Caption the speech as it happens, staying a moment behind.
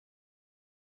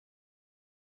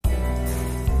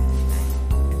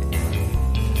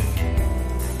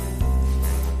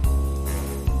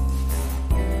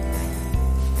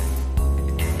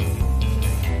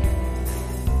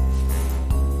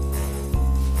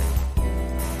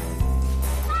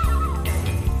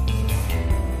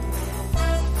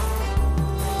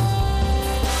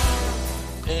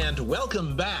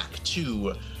welcome back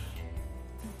to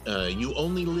You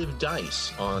Only Live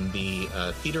Dice on the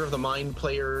Theater of the Mind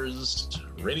Players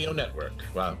radio network.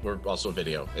 Well, we're also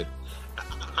video.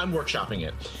 I'm workshopping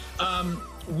it.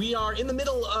 We are in the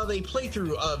middle of a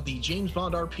playthrough of the James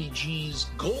Bond RPG's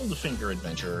Goldfinger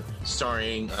adventure,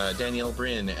 starring Danielle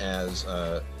Bryn as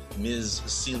Ms.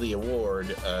 Celia Ward,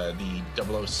 the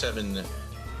 007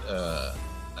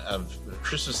 of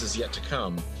Christmas Is Yet to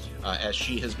Come, as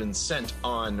she has been sent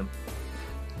on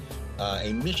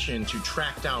a mission to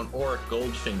track down Auric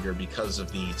Goldfinger because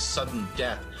of the sudden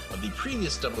death of the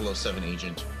previous 007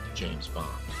 agent, James Bond.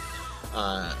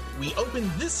 We open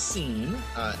this scene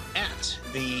at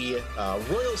the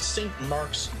Royal St.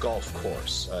 Mark's Golf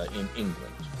Course in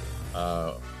England.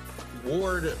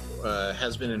 Ward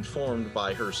has been informed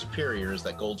by her superiors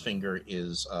that Goldfinger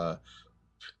is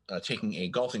taking a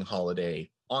golfing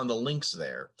holiday on the links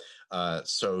there.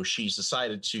 So she's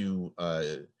decided to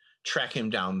track him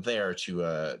down there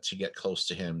to get close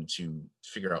to him to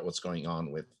figure out what's going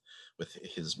on with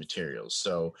his materials.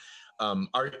 So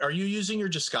are you using your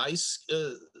disguise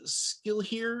skill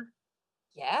here?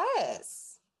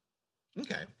 Yes.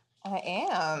 Okay. I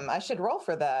am. I should roll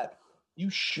for that. You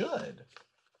should.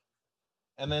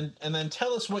 And then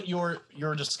tell us what your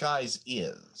disguise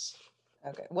is.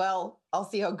 Okay. Well, I'll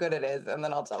see how good it is, and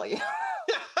then I'll tell you.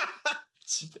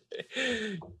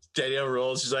 Danielle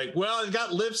rolls. She's like, well, I've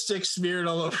got lipstick smeared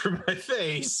all over my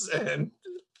face, and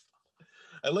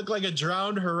I look like a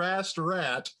drowned, harassed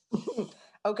rat.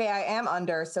 Okay, I am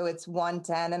under, so it's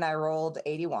 110, and I rolled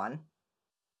 81.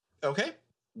 Okay.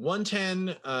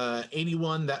 110,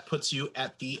 81, that puts you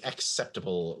at the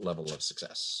acceptable level of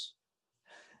success.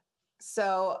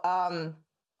 So,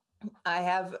 I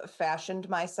have fashioned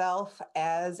myself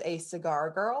as a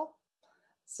cigar girl.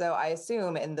 So I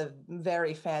assume in the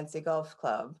very fancy golf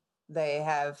club, they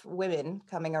have women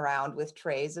coming around with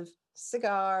trays of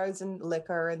cigars and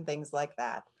liquor and things like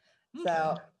that. Okay.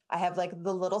 So I have like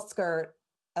the little skirt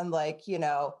and like, you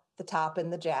know, the top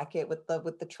and the jacket with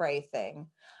the tray thing.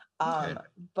 Okay.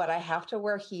 But I have to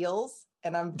wear heels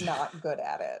and I'm not good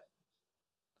at it.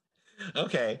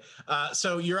 Okay.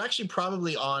 So you're actually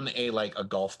probably on a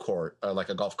golf court, like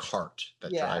a golf cart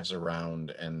that drives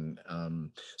around. And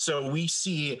so we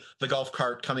see the golf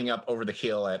cart coming up over the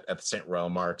hill at the St. Royal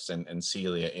Marks and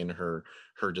Celia in her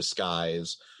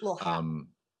disguise, little hat.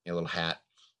 A little hat.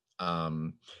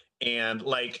 And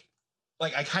like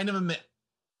I kind of admit,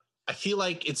 I feel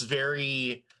like it's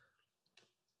very,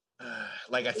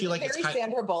 I feel like it's very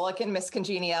Sandra Bullock in Miss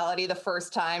Congeniality the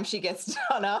first time she gets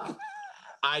done up.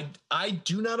 I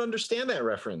do not understand that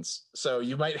reference, so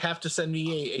you might have to send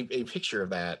me a picture of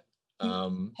that.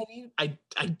 Have you? I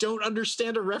don't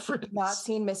understand a reference. Not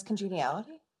seen Miss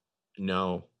Congeniality?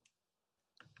 No.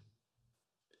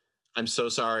 I'm so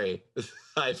sorry.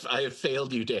 I have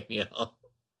failed you, Danielle.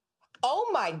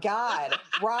 Oh my God,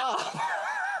 Rob.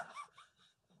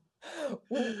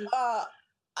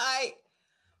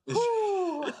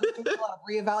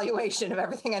 Reevaluation of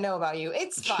everything I know about you.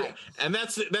 It's fine. And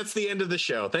that's the end of the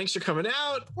show. Thanks for coming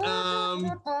out.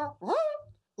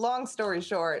 Long story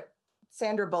short,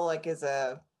 Sandra Bullock is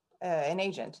an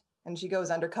agent, and she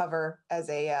goes undercover as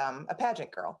a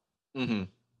pageant girl. Mm-hmm.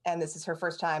 And this is her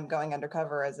first time going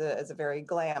undercover as a very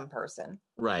glam person.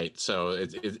 Right. So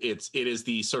it is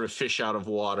the sort of fish out of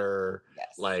water. Yes.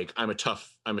 Like I'm a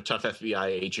tough FBI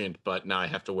agent, but now I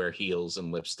have to wear heels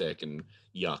and lipstick and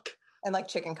yuck. And like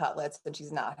chicken cutlets, and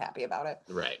she's not happy about it.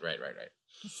 Right.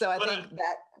 So I think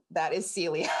that is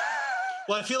Celia.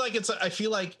 Well, I feel like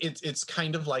it's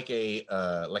kind of like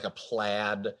a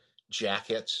plaid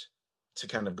jacket to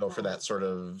kind of go for that sort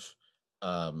of.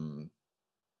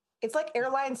 It's like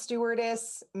airline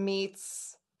stewardess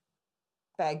meets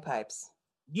bagpipes.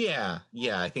 Yeah.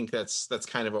 I think that's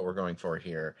kind of what we're going for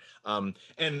here.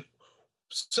 And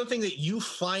something that you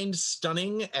find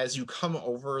stunning as you come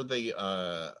over the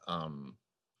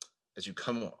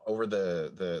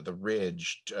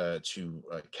ridge to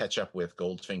catch up with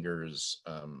Goldfinger's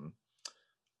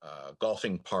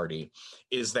golfing party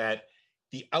is that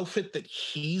the outfit that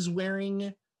he's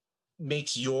wearing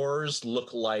makes yours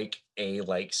look like a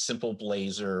simple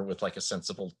blazer with a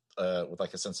sensible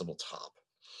top.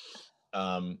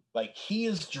 Like he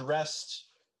is dressed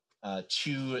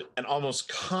to an almost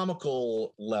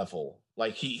comical level.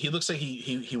 Like he looks like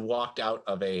he walked out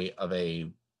of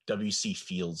a W.C.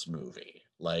 Fields movie.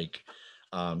 Like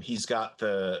it's called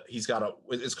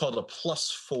a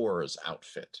 +4s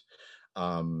outfit.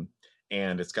 And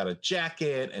it's got a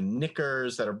jacket and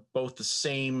knickers that are both the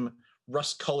same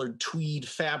rust-colored tweed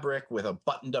fabric with a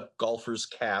buttoned-up golfer's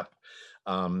cap.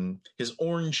 His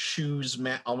orange shoes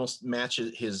almost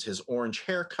matches his orange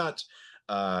haircut,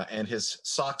 and his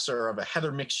socks are of a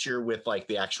heather mixture with like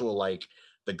the actual like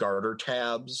the garter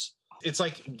tabs. It's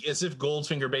like as if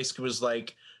Goldfinger basically was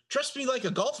like, "Dress me like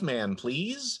a golf man,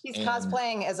 please." He's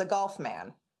cosplaying as a golf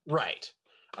man. Right.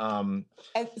 And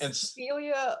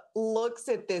Celia looks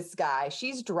at this guy.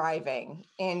 She's driving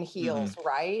in heels,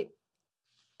 right?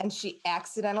 And she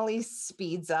accidentally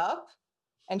speeds up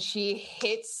and she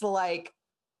hits like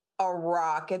a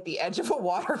rock at the edge of a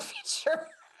water feature.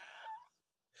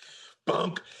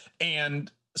 Bunk.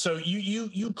 And so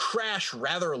you crash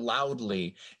rather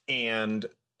loudly, and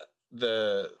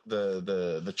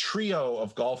the trio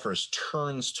of golfers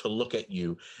turns to look at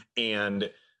you, and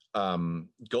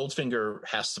Goldfinger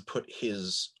has to put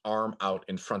his arm out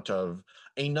in front of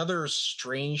another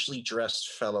strangely dressed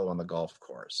fellow on the golf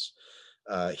course.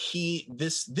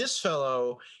 This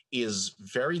fellow is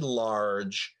very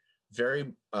large,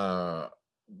 very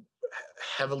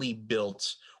heavily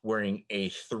built, wearing a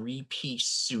 3-piece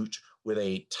suit with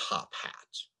a top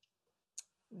hat.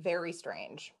 Very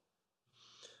strange.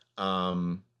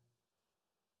 And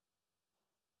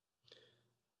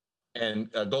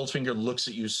Goldfinger looks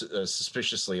at you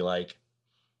suspiciously, like,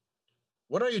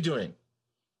 "What are you doing?"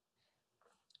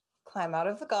 Climb out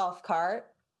of the golf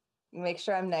cart, make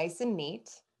sure I'm nice and neat.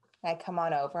 I come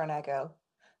on over and I go,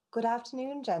 "Good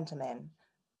afternoon, gentlemen.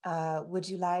 Would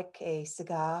you like a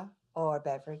cigar or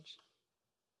beverage?"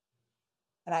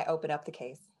 And I open up the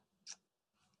case.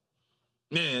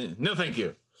 No, thank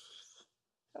you.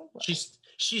 Oh, well.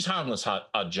 She's harmless,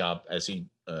 odd job, as he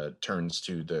turns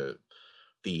to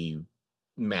the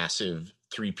massive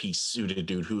 3-piece suited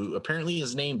dude who apparently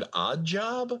is named Odd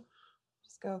Job.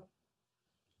 Just go,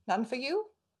 "None for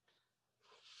you?"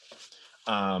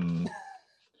 The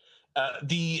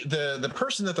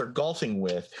person that they're golfing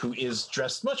with, who is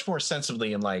dressed much more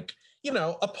sensibly in like,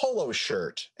 a polo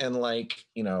shirt and like,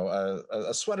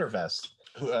 a sweater vest,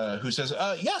 who says,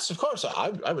 "Yes, of course,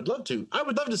 I would love to. I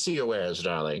would love to see your wares,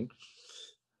 darling."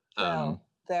 Well,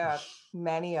 there are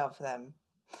many of them.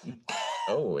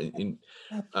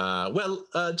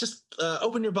 Just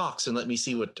open your box and let me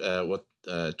see what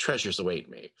treasures await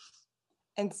me.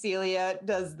 And Celia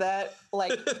does that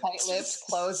like tight-lipped,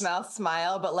 closed-mouth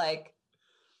smile, but like,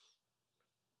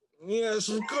 "Yes,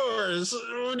 of course.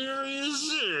 What do you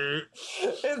see?"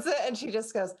 It's it, and she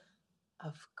just goes,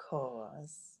 "Of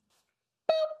course."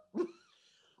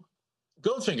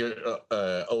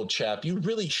 Goldfinger, old chap, you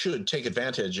really should take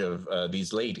advantage of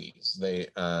these ladies. They,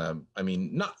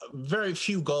 not very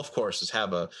few golf courses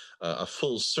have a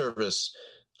full service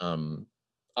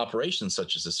operation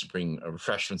such as this to bring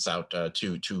refreshments out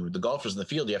to the golfers in the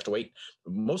field. You have to wait.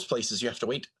 Most places you have to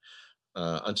wait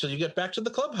until you get back to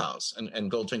the clubhouse.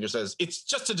 And Goldfinger says, "It's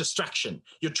just a distraction.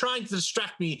 You're trying to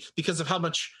distract me because of how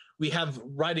much we have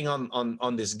riding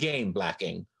on this game,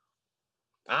 Blacking.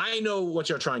 I know what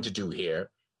you're trying to do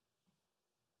here."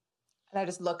 And I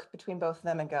just look between both of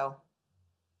them and go,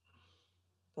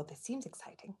 "Well, this seems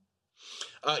exciting."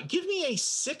 Give me a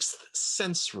 6th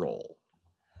sense roll.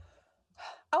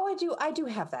 Oh, I do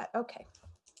have that. Okay.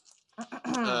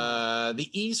 The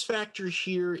ease factor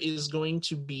here is going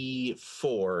to be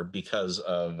 4 because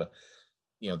of,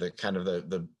 the kind of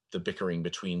the bickering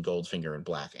between Goldfinger and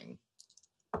Blacking.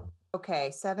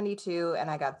 Okay, 72, and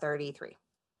I got 33.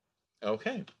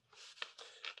 Okay.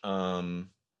 Don't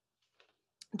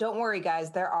worry,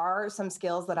 guys. There are some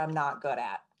skills that I'm not good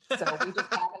at, so we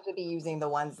just happen to be using the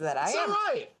ones that I am. All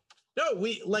right. No,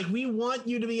 we want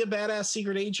you to be a badass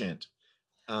secret agent.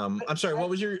 I'm sorry. What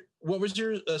was your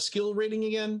skill rating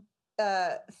again?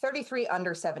 33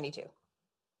 under 72.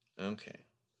 Okay.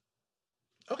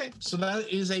 So that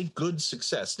is a good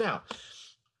success. Now,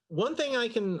 one thing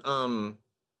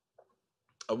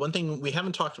we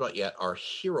haven't talked about yet are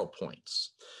hero points.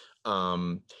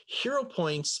 Hero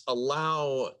points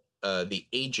allow the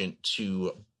agent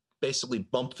to basically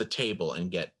bump the table and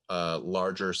get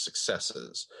larger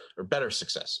successes or better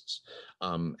successes.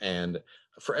 And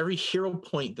for every hero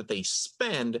point that they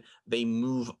spend, they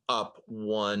move up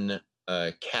 1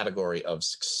 category of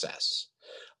success.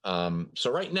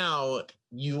 So right now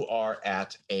you are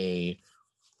at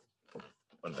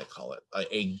what do they call it?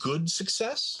 A good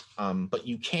success, but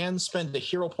you can spend a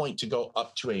hero point to go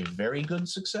up to a very good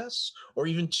success, or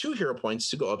even 2 hero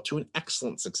points to go up to an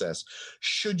excellent success,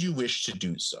 should you wish to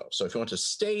do so. So if you want to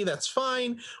stay, that's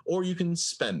fine, or you can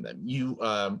spend them.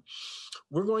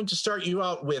 We're going to start you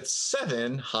out with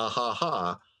 7,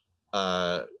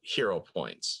 hero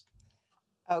points.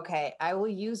 Okay, I will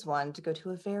use 1 to go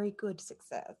to a very good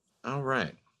success. All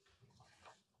right.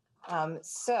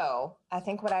 So I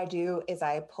think what I do is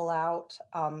I pull out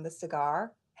the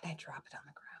cigar and I drop it on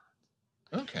the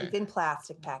ground. Okay. It's in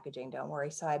plastic packaging, don't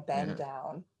worry. So I bend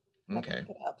down. I Okay.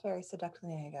 pick it up very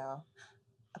seductively and I go,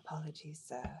 apologies,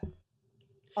 sir.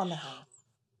 On the house.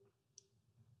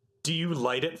 Do you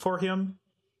light it for him?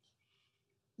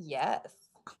 Yes.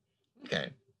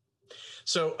 Okay.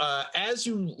 So as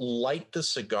you light the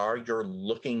cigar, you're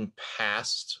looking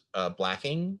past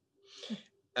Blacking,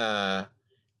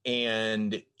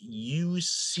 and you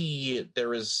see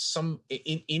there is some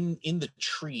in the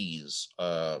trees.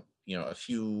 A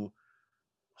few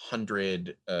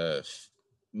hundred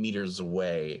meters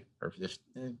away, or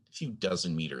a few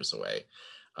dozen meters away.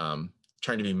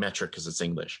 Trying to be metric because it's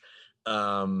English.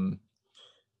 There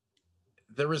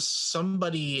is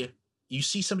somebody. You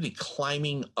see somebody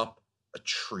climbing up a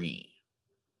tree.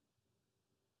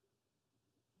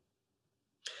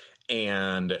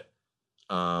 And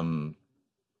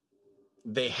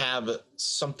they have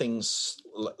something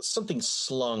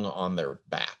slung on their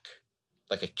back,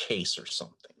 like a case or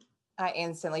something. I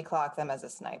instantly clock them as a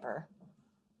sniper.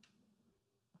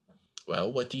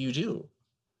 Well, what do you do?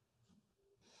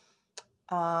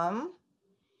 Well,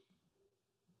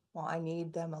 I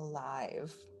need them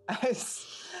alive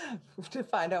to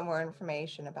find out more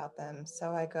information about them.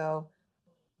 So I go,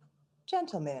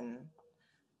 gentlemen,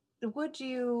 would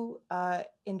you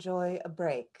enjoy a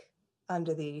break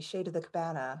under the shade of the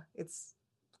cabana? It's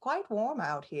quite warm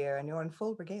out here and you're in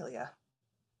full regalia.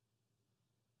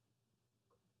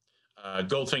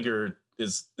 Goldfinger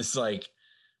is like,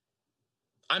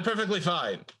 I'm perfectly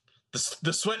fine.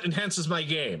 The sweat enhances my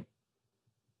game.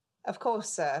 Of course,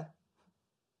 sir.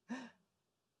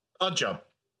 I'll jump.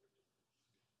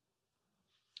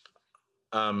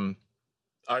 How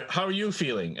are you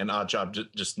feeling? And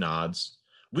Oddjob just nods.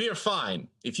 We are fine.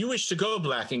 If you wish to go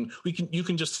Blacking, you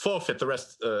can just forfeit the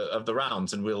rest of the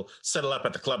rounds, and we'll settle up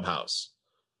at the clubhouse.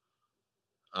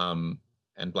 And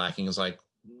Blacking is like,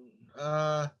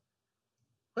 no,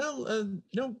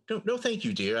 thank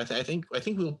you, dear. I think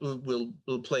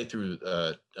we'll play through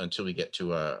until we get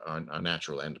to our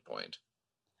natural end point.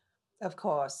 Of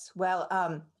course. Well,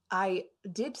 I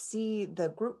did see the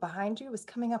group behind you was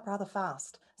coming up rather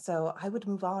fast, so I would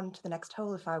move on to the next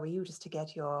hole if I were you, just to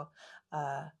get your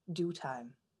due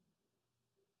time.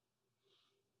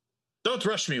 Don't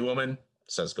rush me, woman,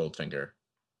 says Goldfinger.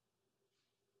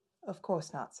 Of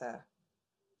course not, sir.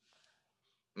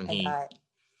 And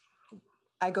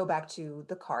I go back to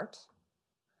the cart,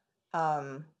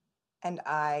 and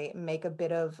I make a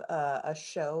bit of a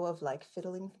show of like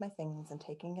fiddling with my things and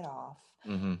taking it off.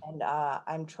 Mm-hmm. And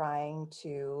I'm trying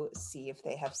to see if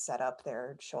they have set up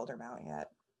their shoulder mount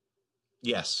yet.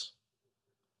 Yes.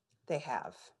 They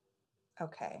have.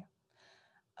 Okay.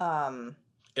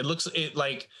 It looks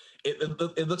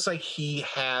like he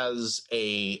has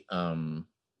a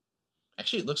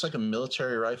actually it looks like a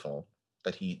military rifle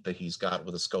that he's got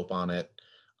with a scope on it,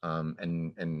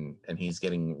 and he's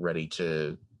getting ready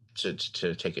to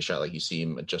take a shot. Like you see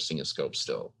him adjusting his scope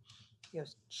still. He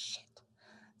goes, shit.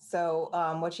 So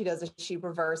what she does is she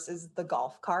reverses the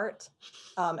golf cart,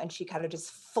 and she kind of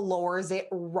just floors it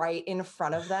right in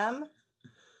front of them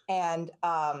and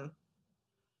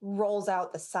rolls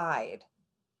out the side,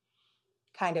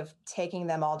 kind of taking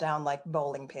them all down like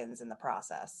bowling pins in the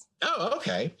process. Oh,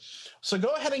 okay. So go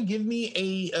ahead and give me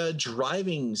a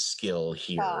driving skill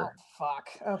here. Oh, fuck.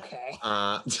 Okay.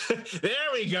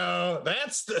 There we go.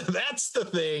 That's the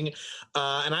thing.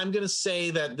 And I'm going to say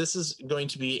that this is going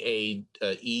to be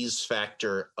a ease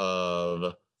factor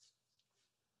of.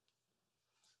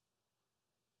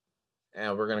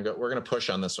 And we're gonna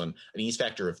push on this one. An ease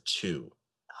factor of 2.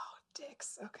 Oh,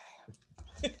 dicks.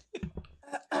 Okay.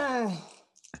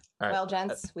 Right. Well,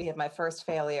 gents, we have my first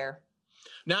failure.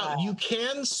 Now you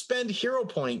can spend hero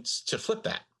points to flip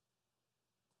that.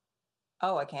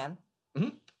 Oh, I can.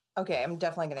 Mm-hmm. Okay, I'm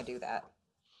definitely going to do that.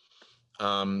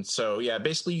 So yeah,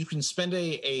 basically you can spend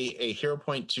a hero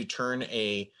point to turn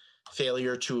a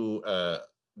failure to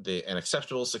an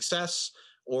acceptable success,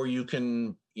 or you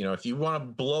can, if you want to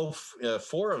blow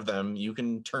 4 of them, you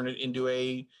can turn it into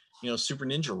a super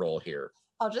ninja roll here.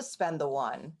 I'll just spend the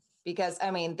 1 because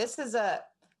this is a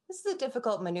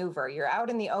difficult maneuver. You're out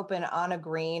in the open on a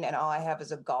green, and all I have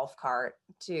is a golf cart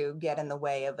to get in the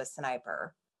way of a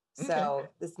sniper. So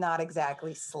it's not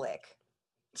exactly slick.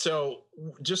 So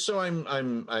just so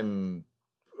I'm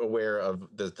aware of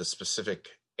the specific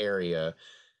area,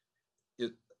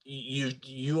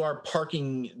 you are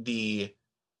parking the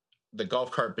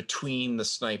golf cart between the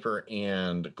sniper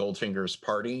and Goldfinger's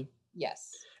party.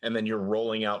 Yes. And then you're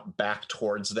rolling out back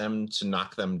towards them to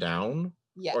knock them down.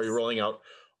 Yes. Or you're rolling out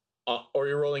or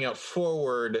you're rolling out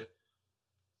forward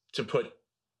to put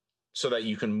so that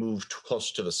you can move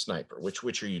closer to the sniper.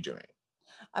 Which are you doing?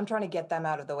 I'm trying to get them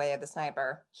out of the way of the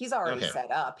sniper. He's already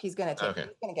set up. He's gonna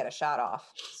get a shot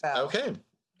off. So okay,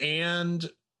 and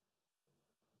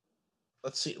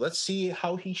let's see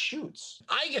how he shoots.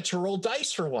 I get to roll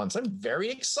dice for once. I'm very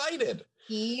excited.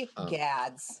 He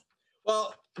gads.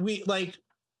 Well, we've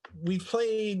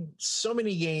played so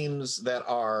many games that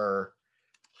are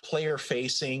player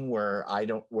facing where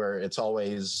it's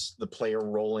always the player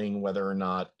rolling whether or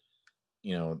not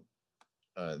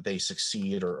they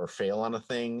succeed or fail on a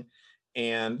thing,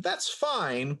 and that's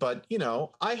fine, but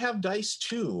I have dice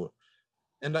too,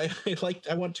 and I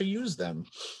want to use them.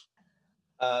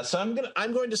 So I'm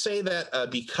going to say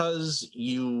that because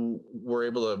you were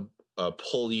able to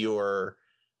pull your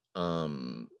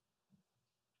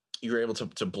you were able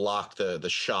to block the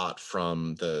shot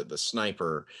from the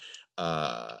sniper,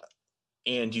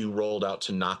 and you rolled out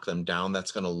to knock them down,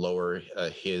 that's going to lower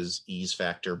his ease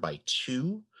factor by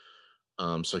 2.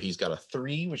 So he's got a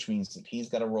 3, which means that he's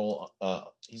got to roll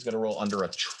under a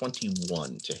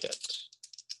 21 to hit.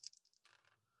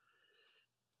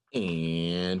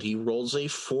 And he rolls a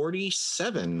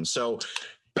 47. So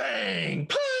bang,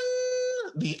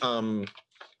 pang!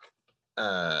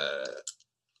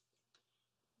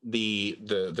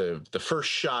 The first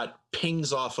shot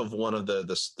pings off of one of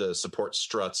the support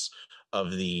struts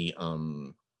of the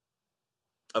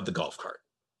golf cart.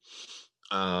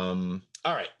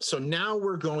 All right, so now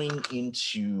we're going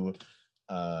into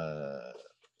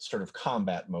sort of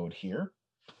combat mode here,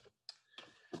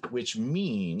 which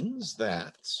means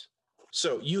that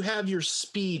you have your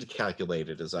speed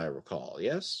calculated, as I recall.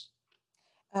 Yes.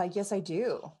 Yes, I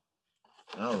do.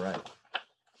 All right.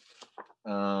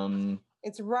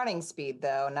 It's running speed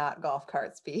though, not golf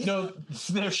cart speed. No,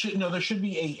 there should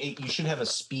be you should have a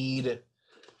speed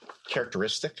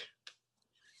characteristic,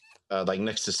 like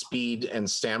next to speed and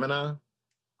stamina.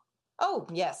 Oh,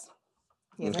 yes.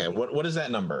 Okay, what is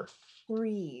that number?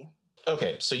 3.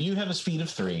 Okay, so you have a speed of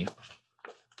 3,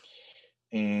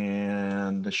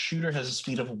 and the shooter has a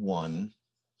speed of 1,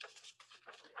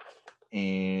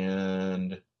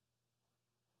 and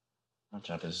on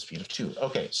top is a speed of 2.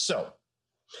 Okay, so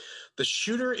the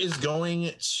shooter is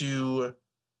going to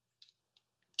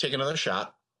take another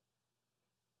shot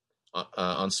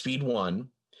on speed 1.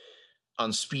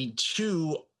 On speed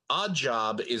 2, Odd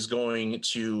Job is going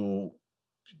to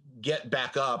get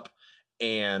back up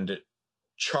and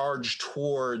charge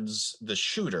towards the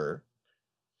shooter.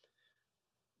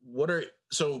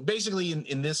 So basically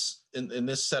in this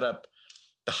setup,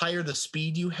 the higher the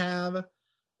speed you have,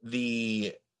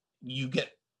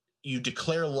 you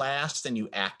declare last and you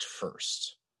act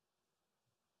first.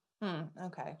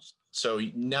 Okay. So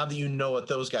now that you know what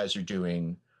those guys are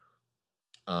doing,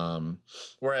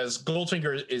 whereas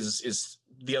Goldfinger is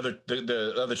the other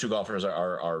two golfers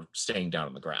are staying down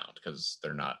on the ground because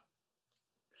they're not.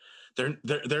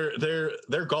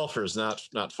 They're golfers,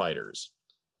 not fighters.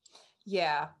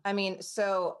 Yeah, I mean,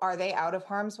 so are they out of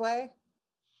harm's way?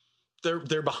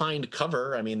 They're behind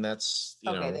cover. I mean, that's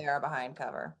okay. They are behind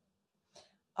cover.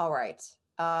 All right.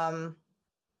 Well,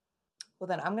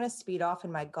 then I'm going to speed off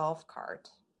in my golf cart.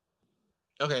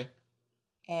 Okay.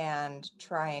 And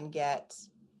try and get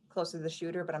closer to the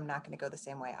shooter, but I'm not going to go the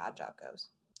same way Odd Job goes.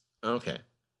 Okay.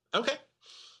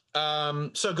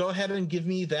 So go ahead and give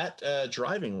me that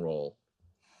driving roll.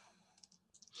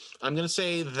 I'm going to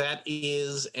say that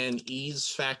is an ease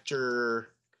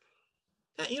factor.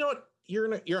 You know what?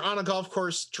 You're on a golf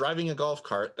course driving a golf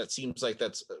cart. That seems like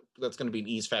that's going to be an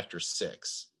ease factor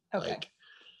 6. Okay.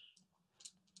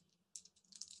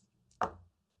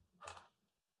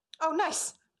 Oh,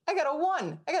 nice. I got a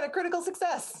 1. I got a critical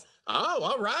success. Oh,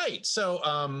 all right. So,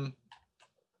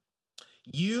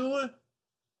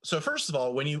 so first of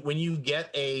all, when you get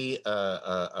a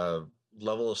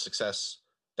level of success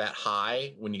that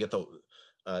high, when you get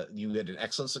you get an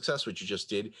excellent success, which you just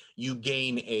did, you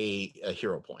gain a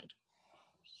hero point.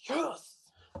 Yes.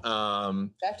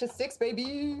 Back to 6,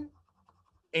 baby.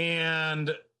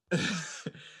 And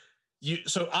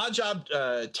so Odd Job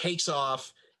takes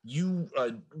off. You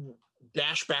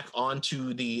dash back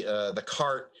onto the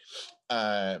cart,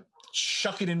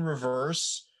 chuck it in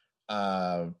reverse.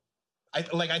 I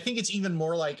think it's even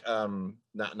more like now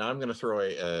I'm going to throw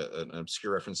an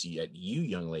obscure reference at you,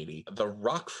 young lady. The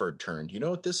Rockford turn. Do you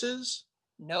know what this is?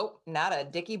 Nope, not a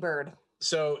dicky bird.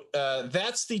 So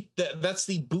that's the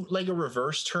bootlegger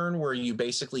reverse turn, where you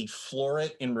basically floor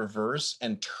it in reverse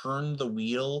and turn the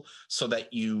wheel so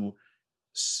that you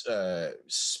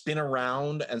spin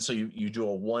around, and so you do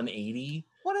a 180.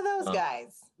 What are those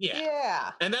guys?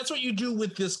 Yeah. And that's what you do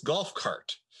with this golf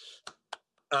cart.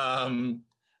 I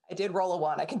did roll a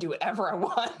 1. I can do whatever I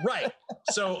want. Right.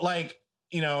 So, like,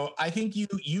 I think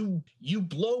you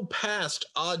blow past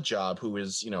Oddjob, who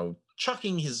is,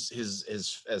 chucking his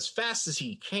as fast as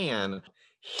he can,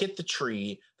 hit the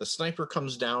tree. The sniper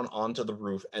comes down onto the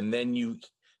roof, and then you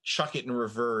chuck it in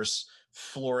reverse,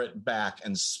 floor it back,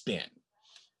 and spin.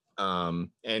 And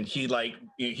he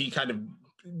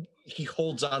he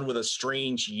holds on with a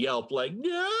strange yelp, like,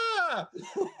 yeah.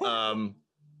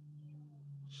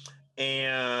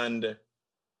 And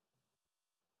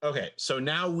okay, so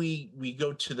now we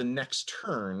go to the next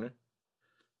turn,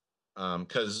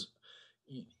 because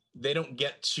they don't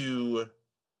get to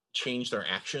change their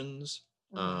actions.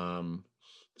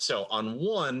 So on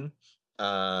 1,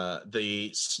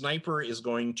 the sniper is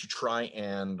going to try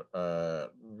and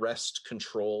wrest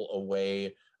control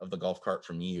away of the golf cart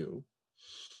from you.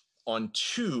 On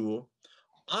 2,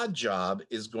 Oddjob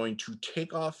is going to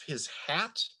take off his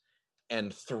hat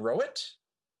and throw it.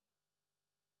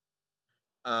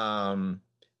 And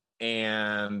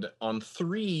on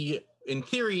 3, in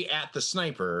theory, at the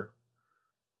sniper,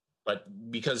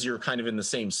 but because you're kind of in the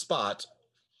same spot,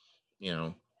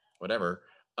 whatever.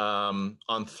 On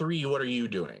 3, what are you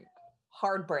doing?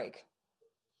 Hard break.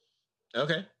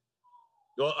 Okay.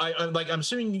 Well, I'm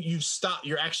assuming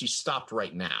you're actually stopped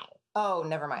right now. Oh,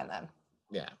 never mind then.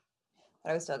 Yeah. But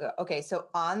I would still go. Okay, so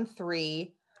on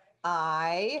 3,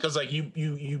 because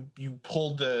you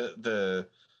pulled the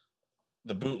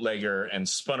bootlegger and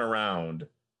spun around,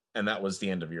 and that was the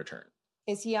end of your turn.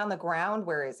 Is he on the ground?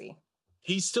 Where is he?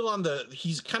 He's still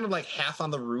he's kind of like half on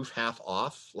the roof, half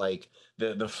off. Like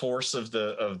the force of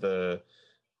the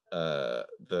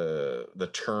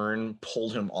turn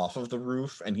pulled him off of the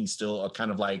roof, and he's still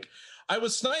kind of like, I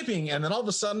was sniping, and then all of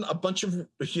a sudden a bunch of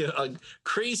a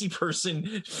crazy person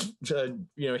hit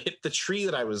the tree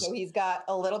that I was. So he's got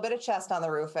a little bit of chest on the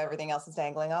roof. Everything else is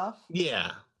dangling off.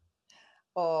 Yeah.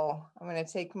 Oh, I'm gonna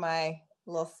take my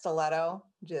little stiletto,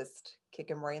 just kick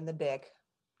him right in the dick.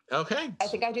 Okay. I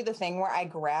think I do the thing where I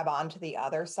grab onto the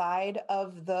other side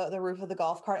of the roof of the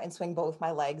golf cart and swing both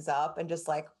my legs up and just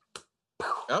like.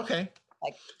 Okay.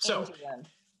 Like so.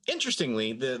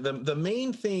 Interestingly, the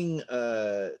main thing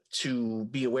to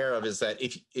be aware of is that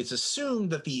if it's assumed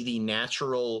that the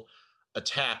natural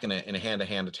attack in a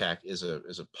hand-to-hand attack is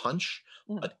a punch,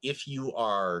 but if you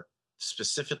are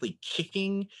specifically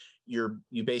kicking, you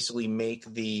basically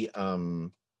make the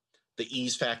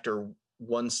ease factor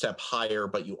 1 step higher,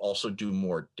 but you also do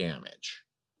more damage.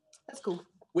 That's cool.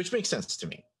 Which makes sense to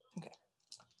me. Okay.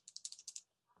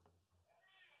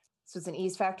 So it's an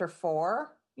ease factor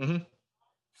 4. Mm-hmm.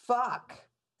 Fuck.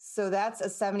 So that's a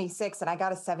 76, and I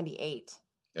got a 78.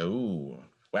 Oh,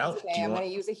 well. Okay, I'm going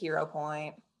to use a hero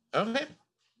point. Okay.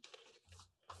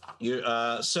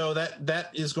 So that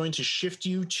is going to shift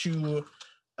you to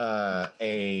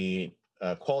a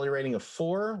quality rating of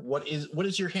 4. What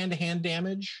is your hand-to-hand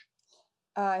damage?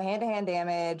 Hand-to-hand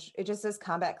damage. It just says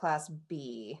combat class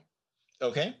B.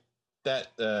 Okay.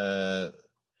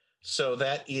 So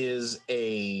that is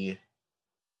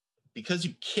because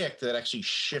you kicked, that actually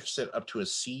shifts it up to a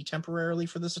C temporarily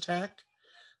for this attack.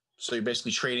 So you're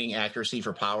basically trading accuracy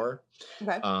for power.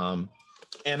 Okay.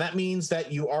 And that means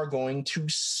that you are going to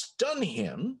stun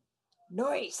him.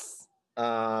 Nice.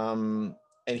 And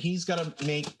he's got to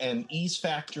make an ease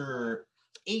factor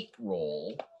 8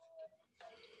 roll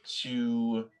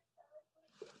to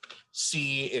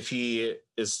see if he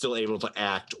is still able to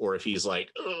act or if he's like,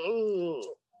 oh.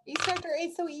 Ease factor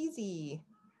 8 so easy.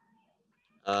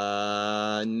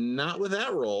 Not with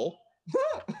that roll.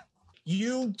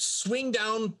 You swing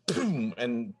down, boom,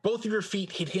 and both of your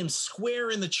feet hit him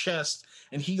square in the chest,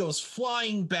 and he goes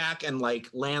flying back and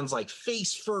lands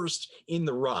face first in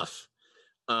the rough.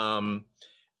 And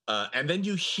then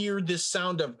you hear this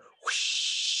sound of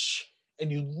whoosh,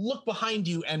 and you look behind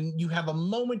you, and you have a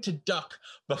moment to duck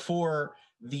before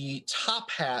the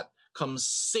top hat comes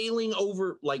sailing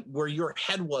over where your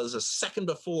head was a second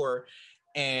before,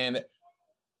 and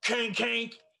kank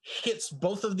kank hits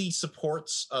both of the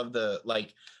supports of the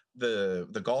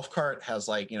golf cart. Has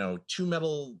 2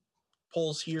 metal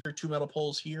poles here, 2 metal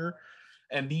poles here,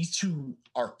 and these 2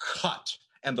 are cut,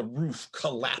 and the roof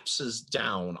collapses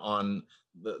down on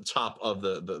the top of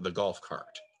the golf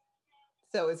cart.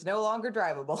 So it's no longer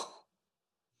drivable.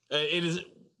 It is.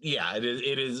 Yeah, it is.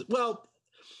 It is. Well,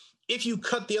 if you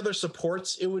cut the other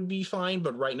supports, it would be fine,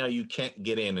 but right now you can't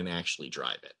get in and actually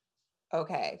drive it.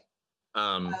 Okay.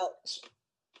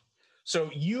 So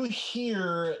you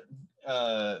hear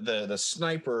the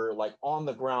sniper like on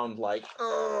the ground, like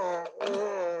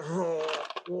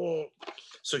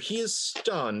so he is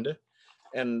stunned,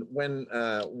 and when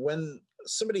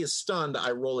somebody is stunned,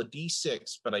 I roll a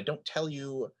d6, but I don't tell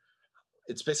you.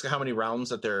 It's basically how many rounds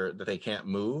that they can't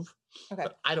move. Okay.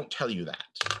 But I don't tell you that.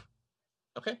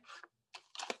 Okay.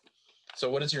 So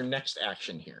what is your next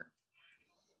action here?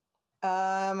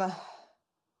 I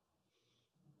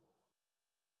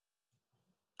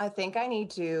think I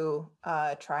need to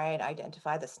try and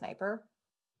identify the sniper.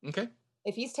 Okay.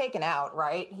 If he's taken out,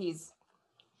 right?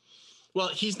 Well,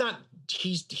 he's not.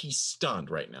 He's stunned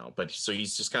right now, but so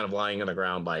he's just kind of lying on the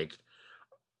ground, like,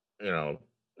 you know.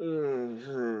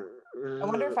 I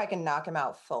wonder if I can knock him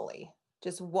out fully.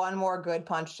 Just one more good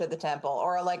punch to the temple,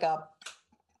 or like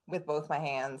with both my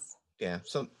hands. Yeah.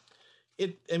 So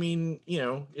I mean,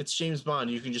 it's James Bond.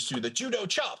 You can just do the judo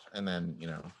chop, and then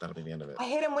that'll be the end of it. I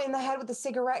hit him in the head with the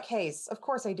cigarette case. Of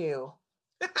course I do.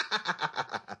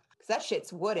 Because that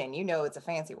shit's wooden. It's a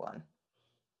fancy one.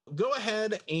 Go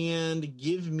ahead and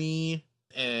give me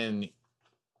an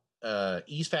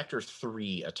ease factor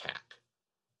 3 attack.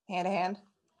 Hand to hand?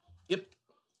 Yep.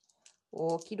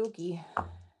 Okie dokie.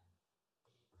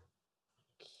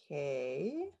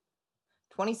 Okay.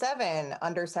 27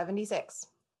 under 76.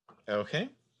 Okay.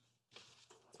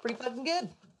 It's pretty fucking good.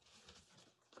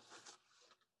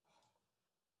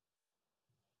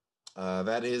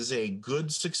 That is a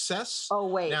good success. Oh,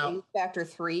 wait. Now, ease factor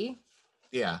 3?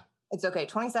 Yeah. It's okay.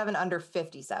 27 under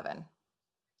 57.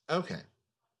 Okay.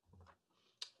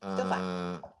 Still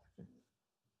fine.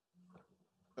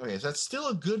 Okay, so that's still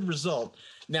a good result.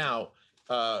 Now,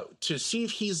 to see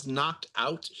if he's knocked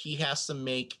out, he has to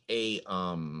make a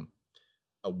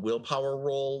willpower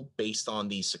roll based on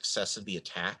the success of the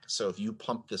attack. So if you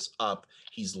pump this up,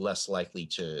 he's less likely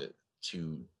to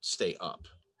stay up.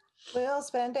 We'll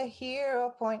spend a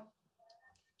hero point.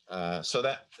 So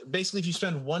that basically, if you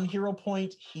spend 1 hero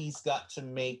point, he's got to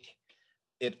make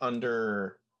it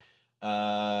under.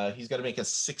 He's got to make a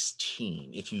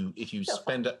 16. If you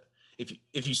spend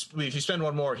if you spend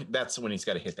one more, that's when he's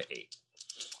got to hit the 8.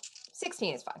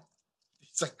 16 is fine.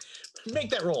 It's like,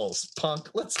 make that rolls, punk.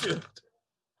 Let's do it.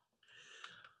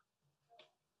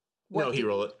 He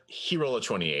rolled a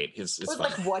 28. It's fine.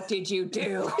 Like, what did you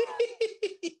do?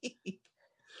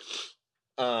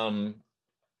 All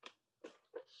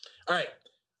right.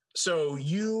 So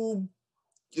you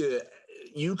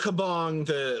kabong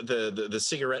the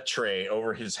cigarette tray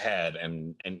over his head,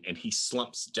 and he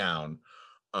slumps down.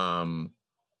 And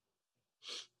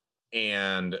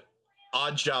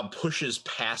Oddjob pushes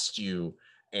past you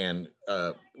and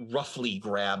roughly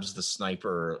grabs the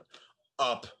sniper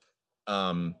up,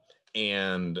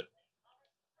 and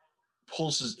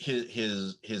pulls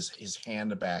his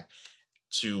hand back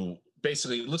to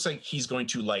basically, it looks like he's going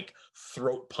to like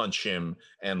throat punch him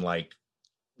and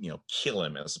kill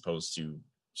him, as opposed to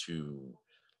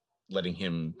letting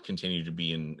him continue to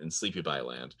be in Sleepy By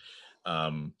Land.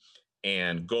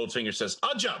 And Goldfinger says,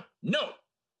 Oddjob, no,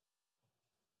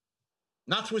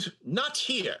 not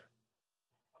here.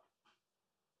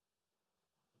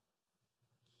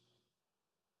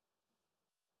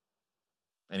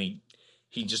 And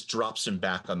he just drops him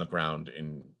back on the ground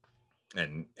and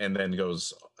then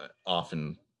goes off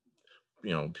and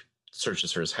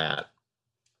searches for his hat.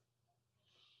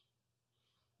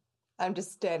 I'm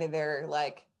just standing there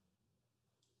like,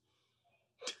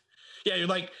 yeah, you're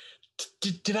like,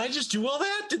 did I just do all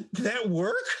that? Did that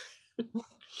work?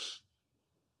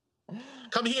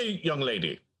 Come here, young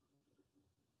lady.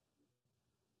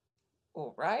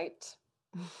 All right.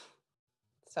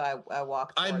 So I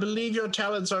walk. I believe your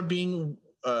talents are being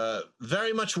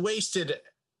very much wasted.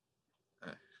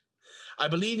 I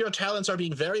believe your talents are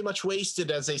being very much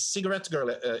wasted as a cigarette girl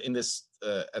at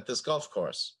this golf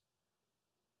course.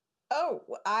 Oh,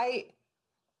 I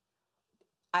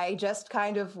just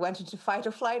kind of went into fight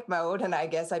or flight mode, and I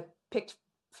guess I picked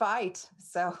fight.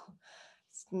 So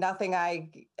it's nothing. I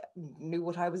knew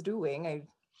what I was doing.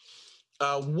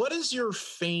 What is your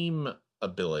fame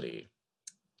ability?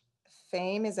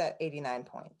 Fame is at 89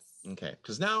 points. Okay,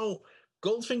 because now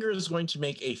Goldfinger is going to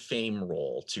make a fame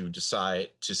roll to decide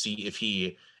to see if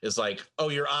he is like, oh,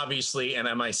 you're obviously an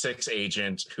MI6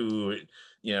 agent who,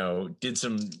 did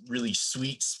some really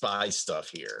sweet spy stuff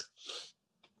here.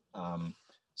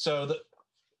 So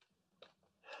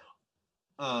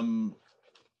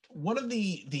one of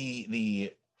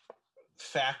the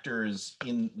factors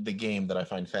in the game that I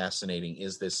find fascinating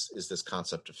is this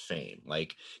concept of fame.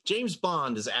 Like, James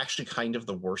Bond is actually kind of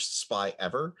the worst spy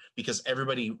ever, because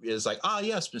everybody is like,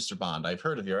 yes, Mr. Bond, I've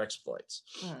heard of your exploits.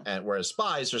 And whereas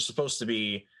spies are supposed to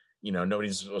be,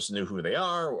 nobody's supposed to know who they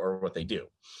are or what they do.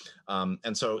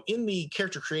 And so in the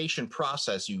character creation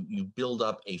process, you build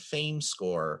up a fame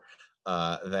score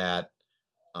that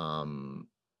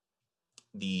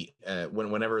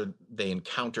whenever they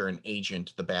encounter an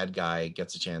agent, the bad guy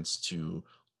gets a chance to,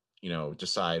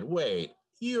 decide, wait,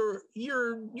 you're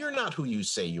not who you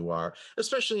say you are,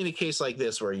 especially in a case like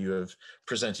this where you have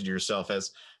presented yourself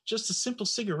as just a simple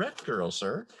cigarette girl,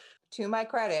 sir. To my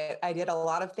credit, I did a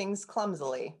lot of things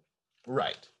clumsily.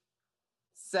 Right.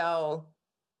 So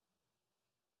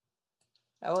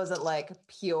I wasn't like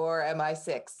pure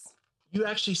MI6. You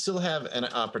actually still have an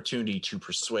opportunity to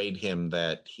persuade him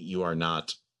that you are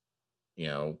not,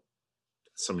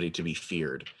 somebody to be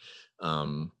feared.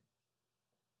 I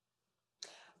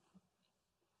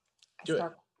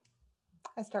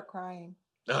start crying.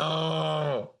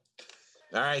 Oh,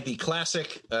 all right. The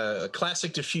classic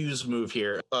diffuse move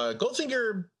here.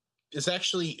 Goldfinger is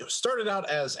actually started out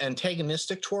as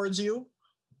antagonistic towards you,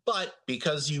 but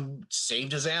because you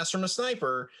saved his ass from a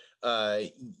sniper,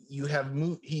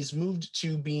 he's moved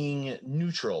to being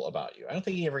neutral about you. I don't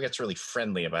think he ever gets really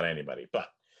friendly about anybody, but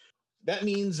that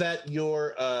means that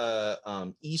your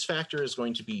ease factor is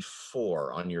going to be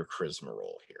 4 on your charisma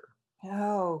roll here.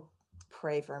 Oh,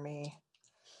 pray for me.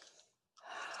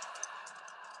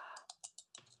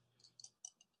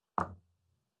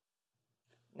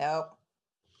 Nope.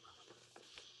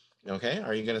 Okay,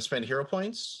 are you going to spend hero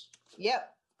points?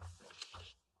 Yep.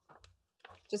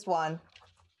 Just 1.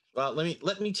 Well,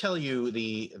 let me tell you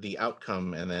the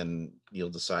outcome, and then you'll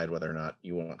decide whether or not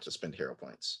you want to spend hero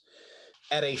points.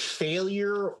 At a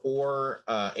failure or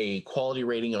a quality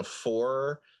rating of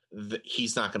 4,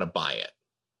 he's not going to buy it.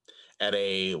 At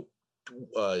a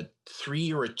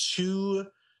 3 or a 2,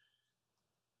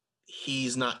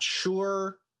 he's not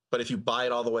sure. But if you buy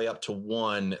it all the way up to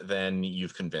 1, then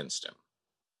you've convinced him.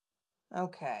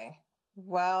 Okay.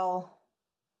 Well,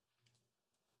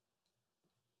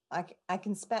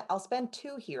 I'll spend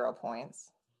 2 hero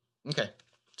points. Okay.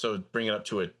 So bring it up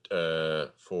to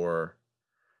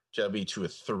that'll be to a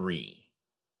 3.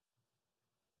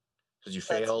 Because you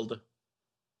failed?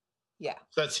 Yeah.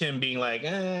 So that's him being like,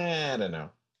 I don't know.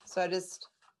 So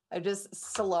I just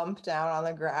slump down on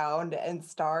the ground and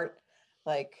start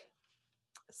like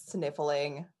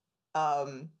sniffling.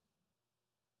 I'm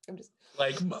just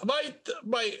like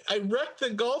I wrecked the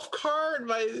golf cart.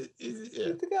 God,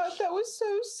 that was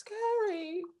so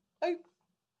scary.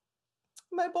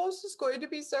 My boss is going to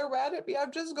be so mad at me.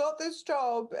 I've just got this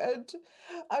job and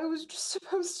I was just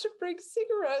supposed to bring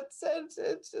cigarettes and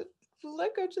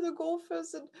liquor to the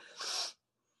golfers, and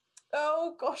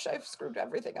oh gosh, I've screwed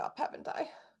everything up, haven't I?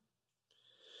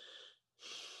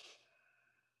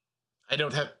 I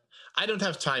don't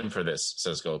have time for this,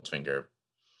 says Goldfinger.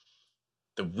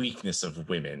 The weakness of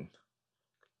women.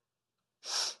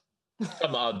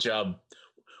 Come on, job.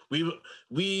 We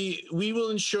will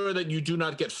ensure that you do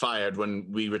not get fired when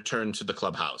we return to the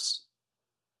clubhouse.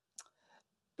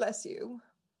 Bless you.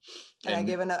 And I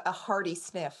give a hearty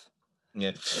sniff.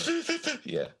 Yeah.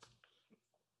 Yeah.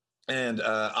 And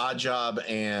Oddjob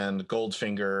and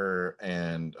Goldfinger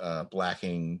and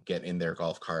Blacking get in their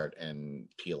golf cart and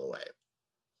peel away.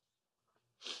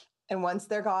 And once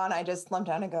they're gone, I just slump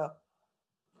down and go,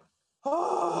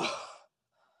 oh,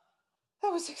 that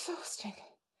was exhausting.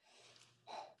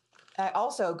 I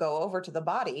also go over to the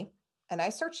body and I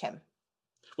search him.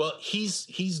 Well, he's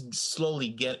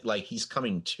slowly he's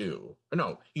coming to.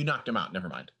 No, you knocked him out. Never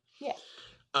mind. Yeah.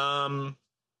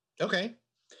 Okay.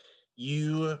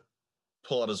 You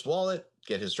pull out his wallet,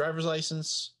 get his driver's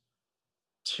license.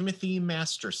 Timothy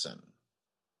Masterson.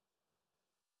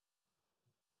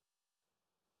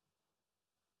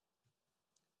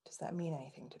 Does that mean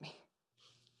anything to me?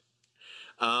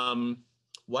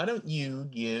 Why don't you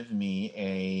give me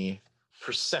a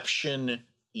perception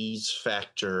ease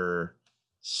factor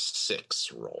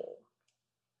 6 roll?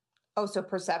 Oh, so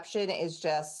perception is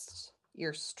just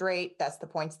you're straight. That's the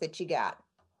points that you got.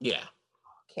 Yeah.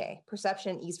 Okay.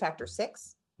 Perception ease factor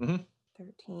 6. Mm-hmm.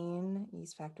 13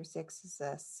 ease factor 6 is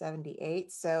a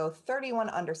 78. So 31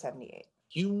 under 78.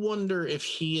 You wonder if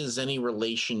he is any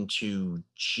relation to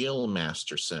Jill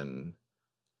Masterson,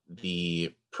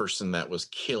 the person that was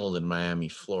killed in Miami,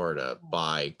 Florida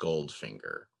by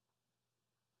Goldfinger.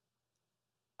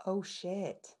 Oh,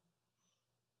 shit.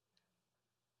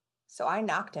 So I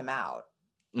knocked him out.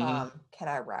 Mm-hmm. Can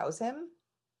I rouse him?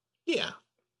 Yeah.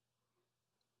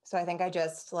 So I think I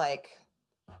just I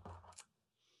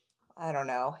don't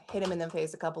know, hit him in the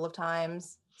face a couple of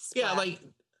times. Splat.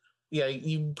 Yeah,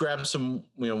 you grab some,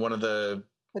 one of the...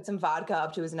 Put some vodka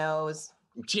up to his nose.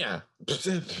 Yeah.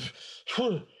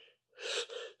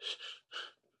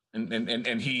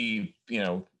 And he,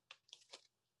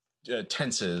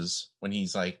 tenses when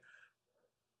he's like,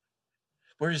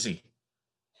 where is he?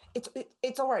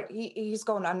 It's all right. He's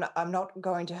gone. I'm not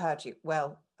going to hurt you.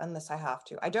 Well, unless I have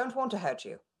to. I don't want to hurt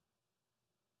you.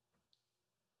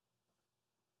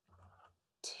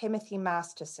 Timothy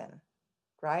Masterson,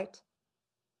 right?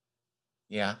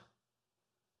 Yeah.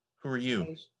 Who are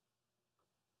you?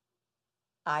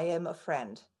 I am a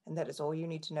friend, and that is all you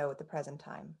need to know at the present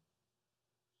time.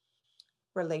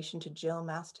 Relation to Jill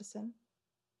Masterson?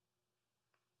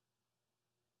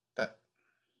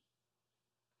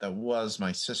 That was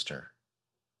my sister.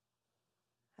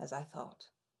 As I thought.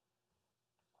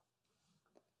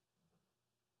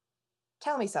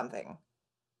 Tell me something.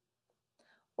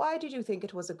 Why did you think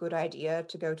it was a good idea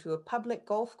to go to a public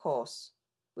golf course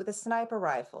with a sniper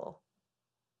rifle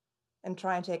and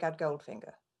try and take out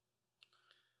Goldfinger?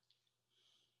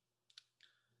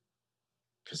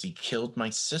 Because he killed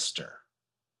my sister.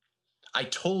 I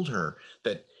told her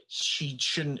that she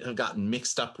shouldn't have gotten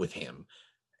mixed up with him.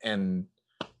 And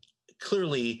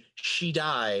clearly she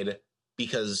died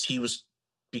because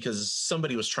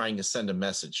somebody was trying to send a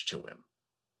message to him.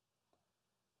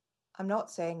 I'm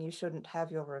not saying you shouldn't have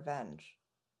your revenge.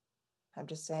 I'm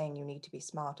just saying you need to be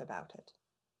smart about it.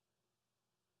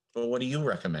 Well, what do you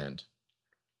recommend?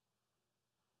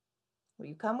 Will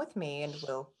you come with me and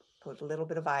we'll put a little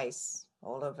bit of ice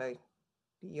all over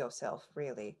yourself,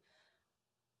 really.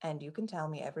 And you can tell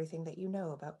me everything that you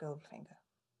know about Goldfinger.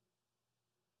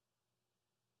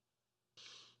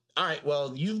 All right,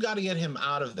 well, you've got to get him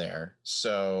out of there.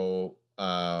 So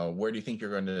where do you think you're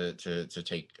going to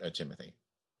take Timothy?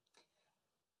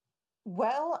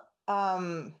 Well,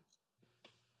 I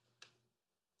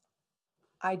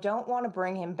don't want to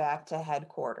bring him back to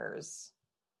headquarters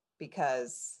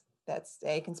because that's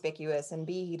A, conspicuous, and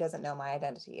B, he doesn't know my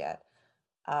identity yet.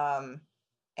 And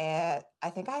I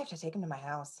think I have to take him to my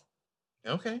house.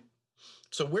 Okay.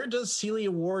 So where does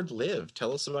Celia Ward live?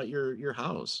 Tell us about your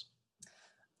house.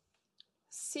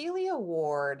 Celia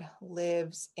Ward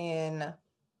lives in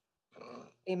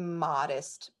a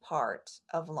modest part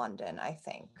of London, I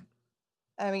think.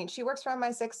 I mean, she works for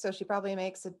MI6, so she probably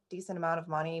makes a decent amount of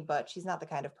money, but she's not the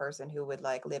kind of person who would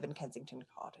live in Kensington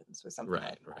Gardens or something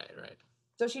like that. Right.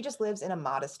 So she just lives in a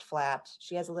modest flat.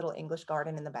 She has a little English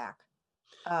garden in the back.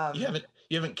 You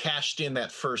haven't cashed in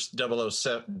that first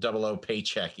 007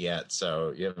 paycheck yet,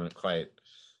 so you haven't quite,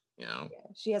 Yeah,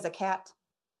 she has a cat.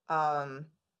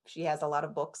 She has a lot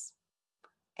of books,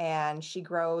 and she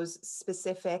grows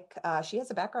specific. She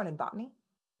has a background in botany.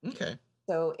 Okay.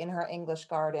 So in her English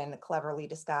garden, cleverly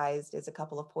disguised, is a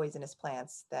couple of poisonous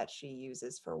plants that she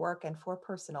uses for work and for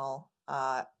personal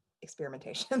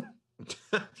experimentation.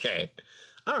 Okay.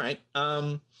 All right.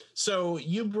 So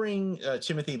you bring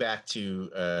Timothy back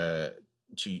to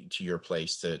your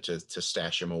place to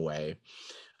stash him away,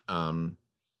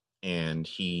 and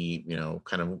he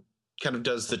kind of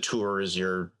does the tour as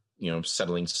you're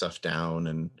settling stuff down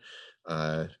and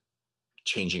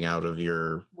changing out of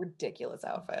your ridiculous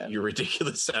outfit.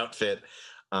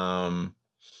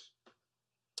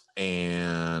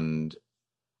 And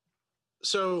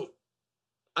so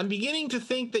I'm beginning to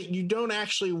think that you don't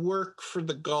actually work for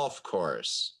the golf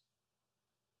course.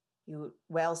 You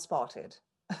well spotted.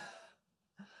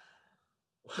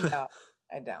 No,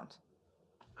 I don't.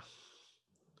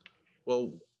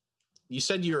 Well, you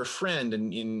said you're a friend,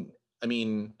 and I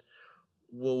mean,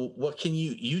 well, what can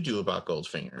you do about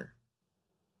Goldfinger?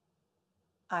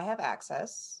 I have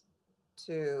access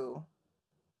to.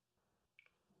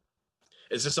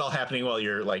 Is this all happening while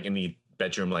you're in the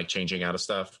bedroom, changing out of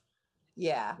stuff?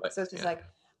 Yeah. So it's just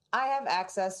I have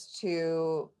access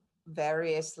to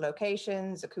various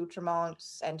locations,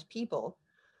 accoutrements, and people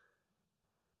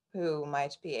who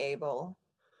might be able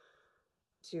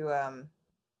to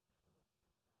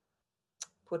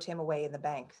put him away in the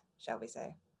bank, shall we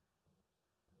say.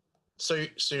 So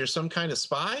you're some kind of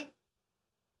spy?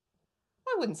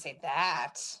 I wouldn't say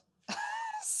that.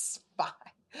 Spy.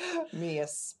 Me a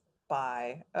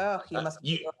spy. Oh, you must put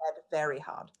your head very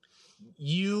hard.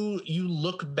 You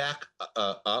look back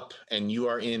up, and you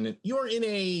are in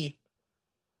a.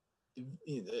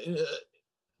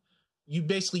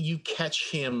 You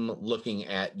catch him looking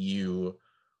at you.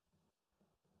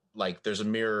 There's a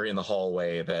mirror in the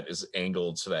hallway that is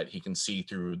angled so that he can see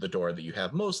through the door that you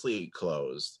have mostly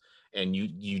closed, and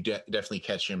you definitely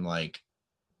catch him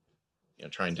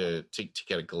trying to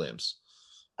get a glimpse.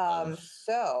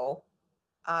 So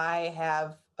I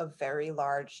have a very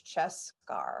large chest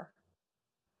scar.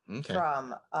 Okay.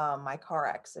 From my car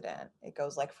accident. It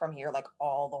goes from here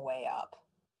all the way up.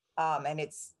 And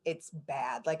it's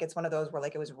bad. Like it's one of those where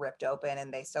like it was ripped open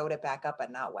and they sewed it back up,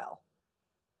 but not well.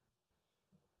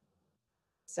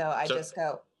 So I just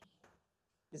go,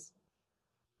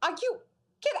 you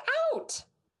get out.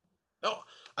 Oh,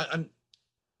 I'm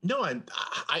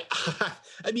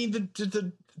I mean,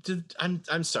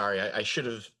 I'm sorry. I should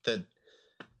have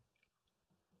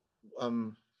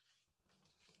can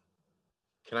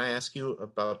I ask you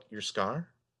about your scar?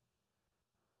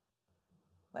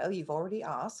 Well, you've already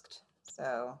asked,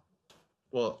 so.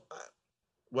 Well,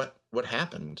 what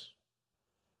happened?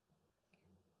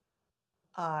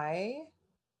 I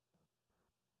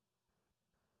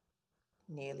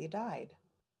nearly died.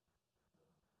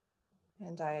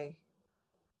 And I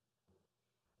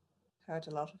hurt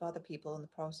a lot of other people in the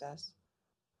process.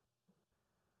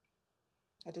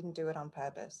 I didn't do it on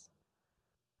purpose,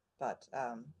 but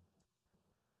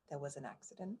there was an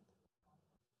accident.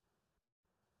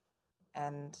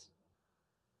 And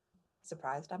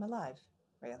surprised I'm alive,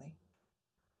 really.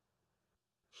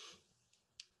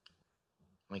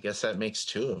 I guess that makes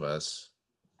two of us.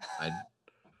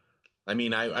 I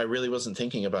mean, I really wasn't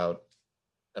thinking about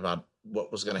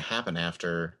what was going to happen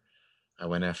after I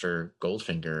went after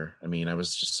Goldfinger. I mean, I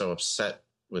was just so upset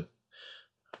with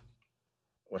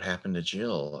what happened to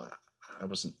Jill. I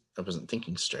wasn't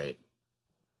thinking straight.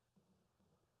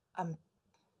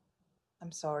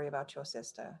 I'm sorry about your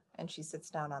sister. And she sits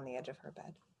down on the edge of her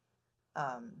bed.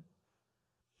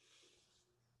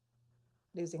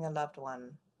 Losing a loved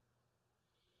one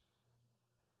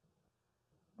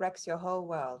wrecks your whole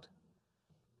world.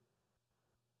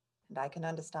 And I can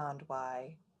understand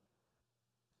why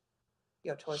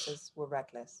your choices were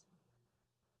reckless.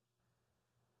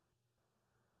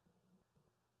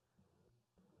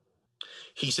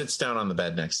 He sits down on the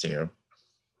bed next to you.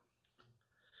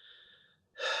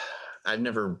 I've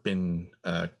never been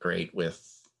great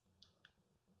with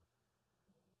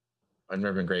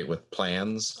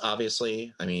plans,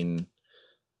 obviously. I mean,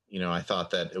 I thought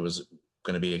that it was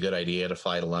going to be a good idea to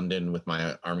fly to London with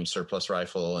my army surplus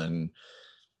rifle and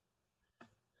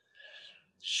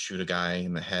shoot a guy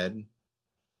in the head.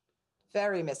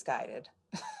 Very misguided.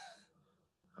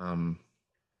 I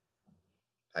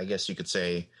guess you could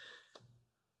say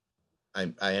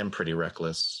I am pretty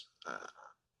reckless.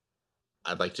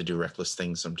 I'd like to do reckless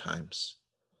things sometimes.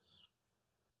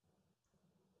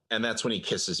 And that's when he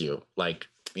kisses you, like,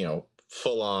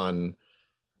 full on,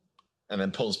 and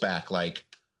then pulls back, like,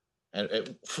 and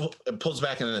it pulls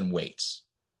back and then waits.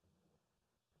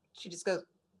 She just goes.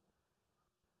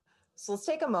 So let's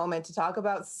take a moment to talk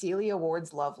about Celia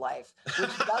Ward's love life,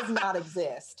 which does not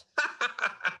exist.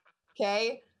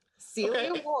 Okay?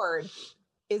 Celia Ward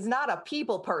is not a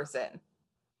people person.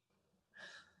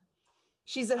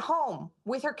 She's at home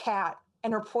with her cat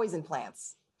and her poison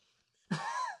plants.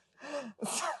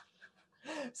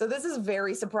 So this is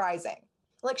very surprising.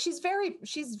 Like she's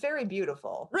very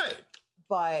beautiful. Right.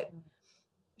 But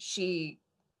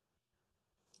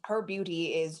her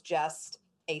beauty is just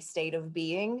a state of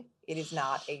being. It is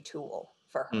not a tool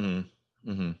for her.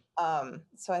 Mm-hmm. Mm-hmm.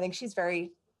 So I think she's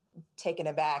very taken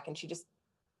aback and she just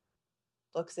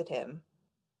looks at him.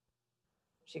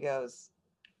 She goes,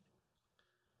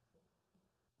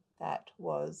 "That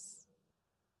was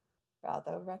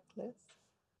rather reckless."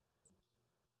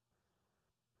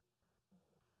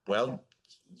 Well,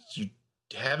 you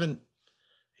haven't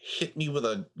hit me with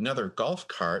another golf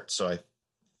cart, so I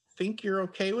think you're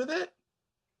okay with it?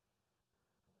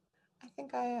 I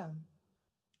think I am.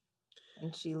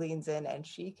 And she leans in and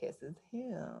she kisses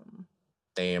him.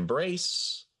 They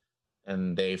embrace,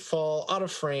 and they fall out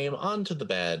of frame onto the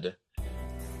bed.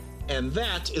 And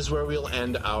that is where we'll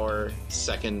end our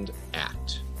second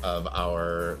act of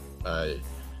our,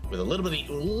 with a little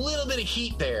bit of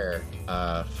heat there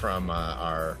from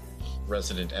our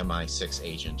resident MI6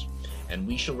 agent. And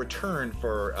we shall return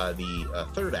for the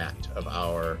third act of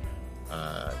our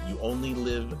You Only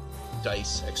Live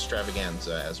Dice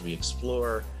extravaganza as we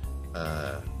explore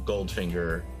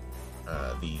Goldfinger,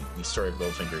 the story of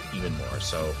Goldfinger even more.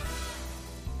 So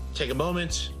take a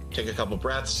moment, take a couple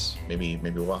breaths, maybe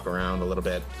walk around a little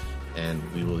bit, and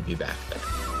we will be back then.